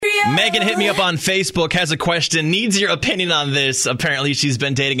Megan hit me up on Facebook, has a question, needs your opinion on this. Apparently, she's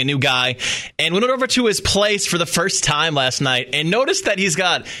been dating a new guy and went over to his place for the first time last night and noticed that he's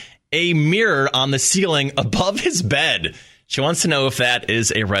got a mirror on the ceiling above his bed. She wants to know if that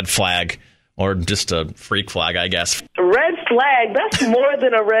is a red flag or just a freak flag, I guess. Red flag? That's more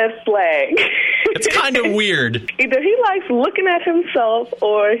than a red flag. It's kind of weird. Either he likes looking at himself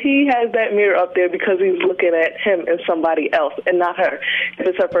or he has that mirror up there because he's looking at him and somebody else and not her if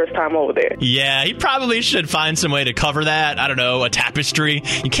it's her first time over there. Yeah, he probably should find some way to cover that. I don't know, a tapestry.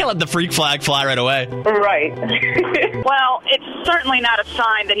 You can't let the freak flag fly right away. Right. Well, it's certainly not a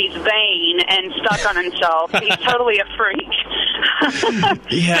sign that he's vain and stuck on himself. He's totally a freak.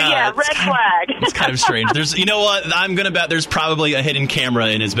 Yeah, red flag. It's kind of strange. You know what? I'm going to bet there's probably a hidden camera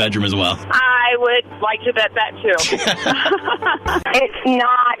in his bedroom as well. I would like to bet that, too. It's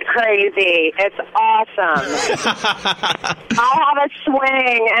not crazy. It's awesome. I have a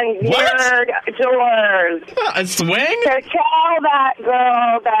swing and weird doors. A swing? To tell that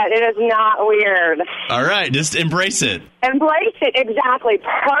girl that it is not weird. All right, just embrace it. Embrace it, exactly.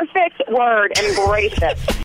 Perfect word, embrace it.